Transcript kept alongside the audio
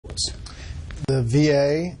The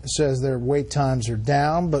VA says their wait times are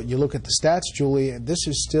down, but you look at the stats, Julie, this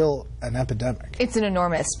is still an epidemic. It's an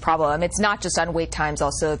enormous problem. It's not just on wait times.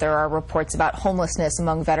 Also, there are reports about homelessness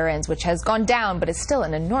among veterans, which has gone down, but it's still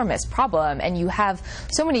an enormous problem. And you have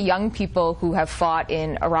so many young people who have fought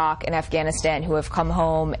in Iraq and Afghanistan who have come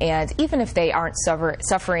home, and even if they aren't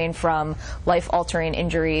suffering from life-altering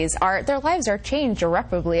injuries, their lives are changed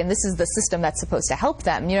irreparably, and this is the system that's supposed to help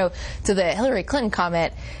them. You know, to the Hillary Clinton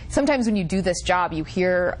comment, sometimes when you do this job, you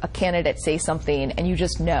hear a candidate say something, and you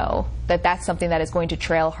just know that that's something that is going to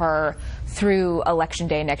trail her through Election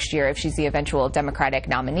Day next year if she's the eventual Democratic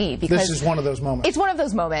nominee. Because this is one of those moments. It's one of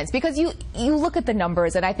those moments because you look at the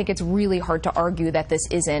numbers, and I think it's really hard to argue that this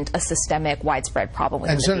isn't a systemic, widespread problem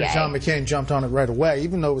within the VA. And Senator John McCain jumped on it right away,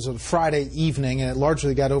 even though it was a Friday evening and it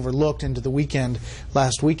largely got overlooked into the weekend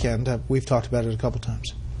last weekend. We've talked about it a couple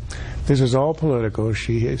times. This is all political.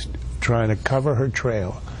 She is trying to cover her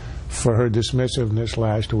trail for her dismissiveness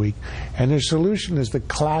last week. And the solution is the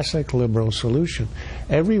classic liberal solution.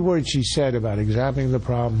 Every word she said about examining the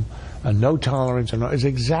problem, no tolerance, is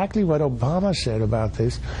exactly what Obama said about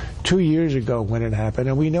this 2 years ago when it happened,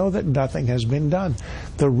 and we know that nothing has been done.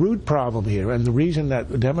 The root problem here, and the reason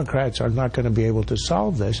that Democrats are not going to be able to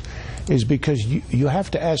solve this, is because you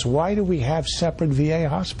have to ask, why do we have separate VA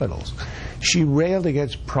hospitals? She railed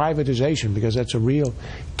against privatization because that's a real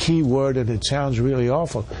key word and it sounds really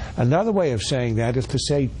awful. Another way of saying that is to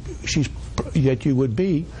say that you would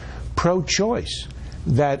be pro-choice,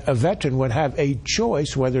 that a veteran would have a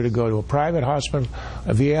choice whether to go to a private hospital,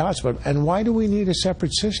 a VA hospital. And why do we need a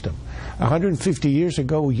separate system? 150 years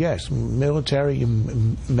ago, yes, military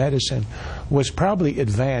medicine was probably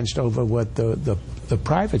advanced over what the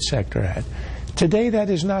private sector had. Today, that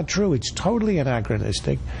is not true. It's totally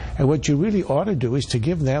anachronistic. And what you really ought to do is to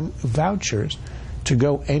give them vouchers to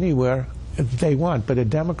go anywhere they want. But a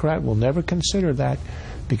Democrat will never consider that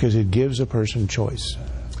because it gives a person choice.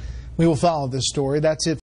 We will follow this story. That's it.